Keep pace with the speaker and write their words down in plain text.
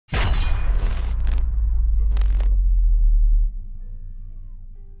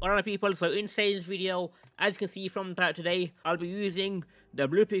Alright people, so in today's video, as you can see from the title today, I'll be using the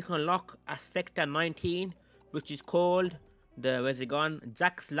blueprint you can unlock at Sector 19, which is called the, where's it gone,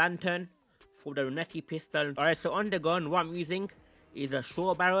 Jack's Lantern for the Renetti pistol. Alright, so on the gun, what I'm using is a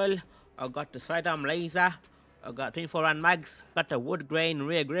short barrel. I've got the sidearm laser, I've got 24 round mags, got the wood grain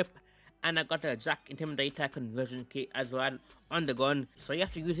rear grip, and I got a Jack Intimidator conversion kit as well on the gun. So you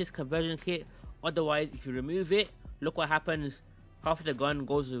have to use this conversion kit, otherwise if you remove it, look what happens. Half of the gun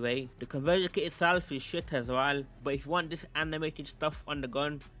goes away. The conversion kit itself is shit as well, but if you want this animated stuff on the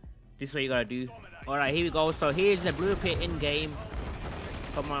gun, this is what you gotta do. Alright, here we go. So here's the blueprint in game.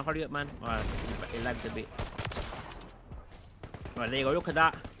 Come on, hurry up, man. Alright, it lagged a bit. Alright, there you go. Look at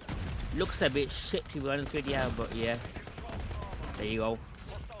that. Looks a bit shit to be honest with you, but yeah. There you go.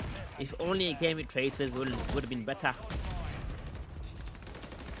 If only it came with traces, would have been better.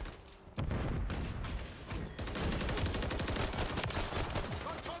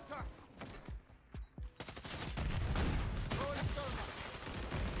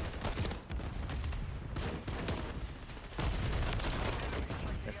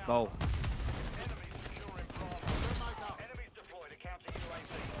 Let's go.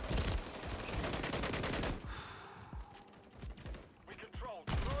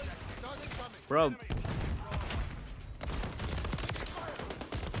 Bro.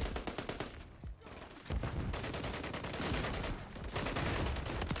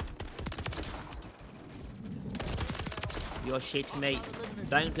 Your shit, mate.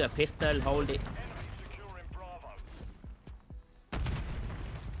 Down to a pistol, hold it.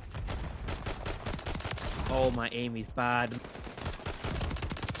 Oh, my aim is bad.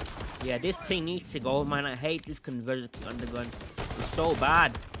 Yeah, this thing needs to go, man. I hate this conversion on the gun. It's so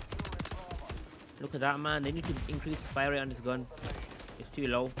bad. Look at that, man. They need to increase the fire rate on this gun. It's too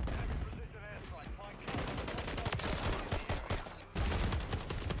low.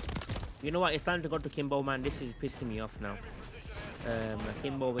 You know what? It's time to go to Kimbo, man. This is pissing me off now.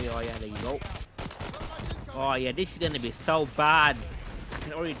 Kimbo, oh yeah, there you go. Oh yeah, this is gonna be so bad. I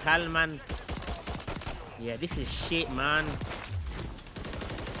can already tell, man. Yeah, this is shit, man.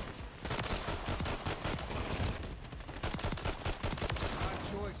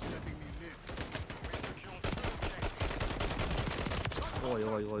 Oi,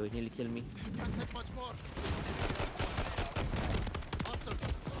 oi, oi, nearly killed me.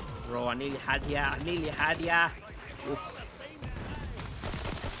 Bro, I nearly had ya. I nearly had ya. Oof.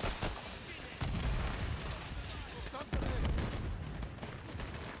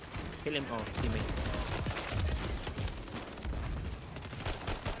 Kill him. Oh, kill me.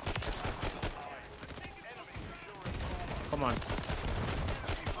 Come on.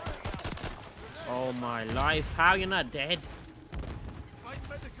 Oh my life. How you not dead?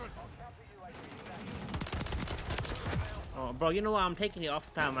 Oh, bro, you know what? I'm taking it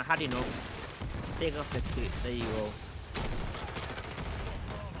off time. I had enough. Take off the kit. There you go.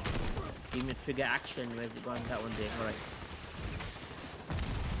 Give me trigger action. Where's it going? That one there. Alright.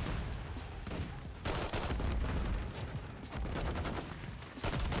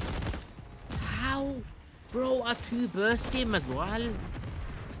 How? Bro, I two burst him as well.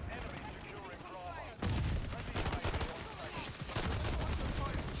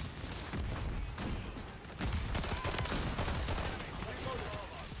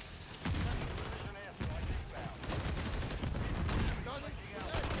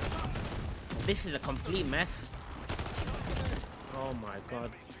 This is a complete mess. Oh my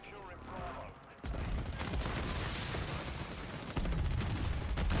god.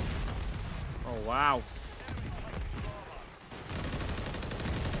 Oh wow.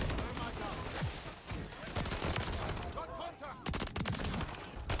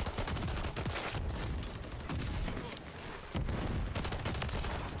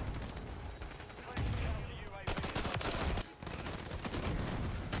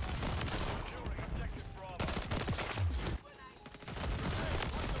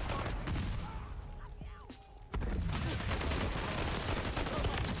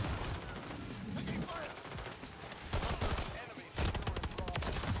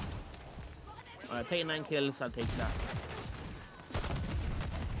 Alright, take 9 kills, I'll take that.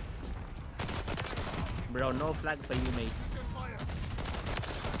 Bro, no flag for you, mate.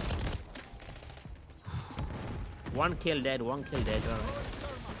 1 kill dead, 1 kill dead.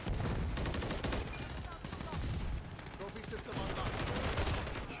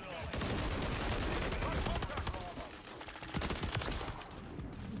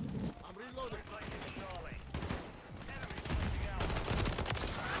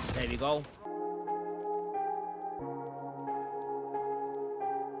 There we go.